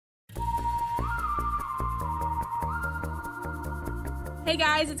Hey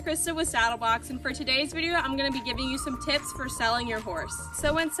guys, it's Krista with Saddlebox, and for today's video, I'm going to be giving you some tips for selling your horse.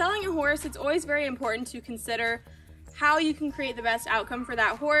 So when selling your horse, it's always very important to consider how you can create the best outcome for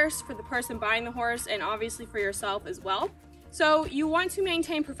that horse, for the person buying the horse, and obviously for yourself as well. So you want to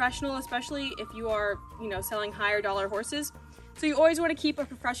maintain professional, especially if you are, selling higher dollar horses. So you always want to keep a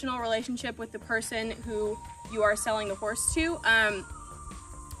professional relationship with the person who you are selling the horse to.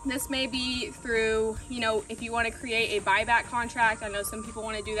 This may be through, if you want to create a buyback contract. I know some people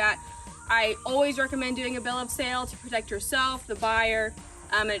want to do that. I always recommend doing a bill of sale to protect yourself, the buyer,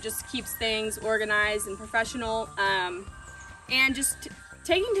 and it just keeps things organized and professional. And just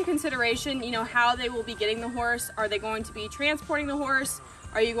taking into consideration, how they will be getting the horse. Are they going to be transporting the horse?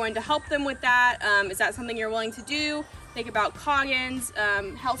 Are you going to help them with that? Is that something you're willing to do? Think about Coggins,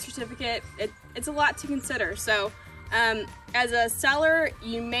 health certificate. It's a lot to consider. So as a seller,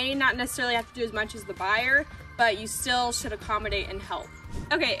 you may not necessarily have to do as much as the buyer, but you still should accommodate and help.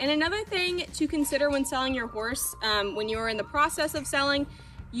 Okay, and another thing to consider when selling your horse, when you're in the process of selling,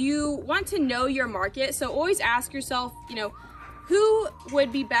 you want to know your market. So always ask yourself, who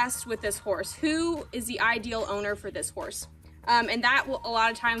would be best with this horse? Who is the ideal owner for this horse? And that will, a lot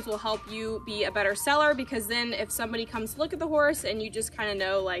of times will help you be a better seller, because then if somebody comes to look at the horse and you just kind of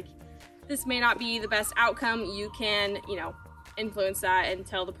know, like, this may not be the best outcome, you can, influence that and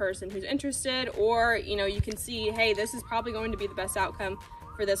tell the person who's interested, or, you can see, hey, this is probably going to be the best outcome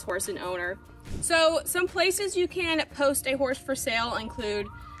for this horse and owner. So some places you can post a horse for sale include,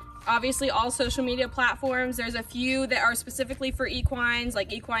 obviously, all social media platforms. There's a few that are specifically for equines,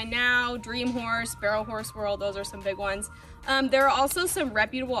 like Equine Now, Dream Horse, Barrel Horse World. Those are some big ones. There are also some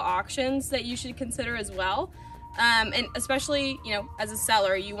reputable auctions that you should consider as well. And especially, as a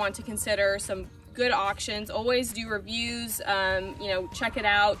seller, you want to consider some good auctions. Always do reviews, check it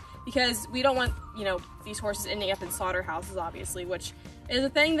out, because we don't want, these horses ending up in slaughterhouses, obviously, which is a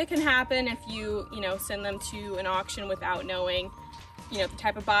thing that can happen if you, send them to an auction without knowing, the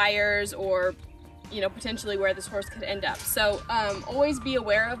type of buyers, or, potentially where this horse could end up. So always be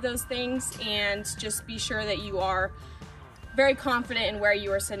aware of those things, and just be sure that you are very confident in where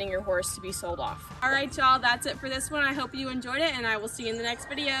you are sending your horse to be sold off. All right, y'all, that's it for this one. I hope you enjoyed it, and I will see you in the next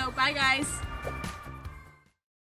video. Bye, guys.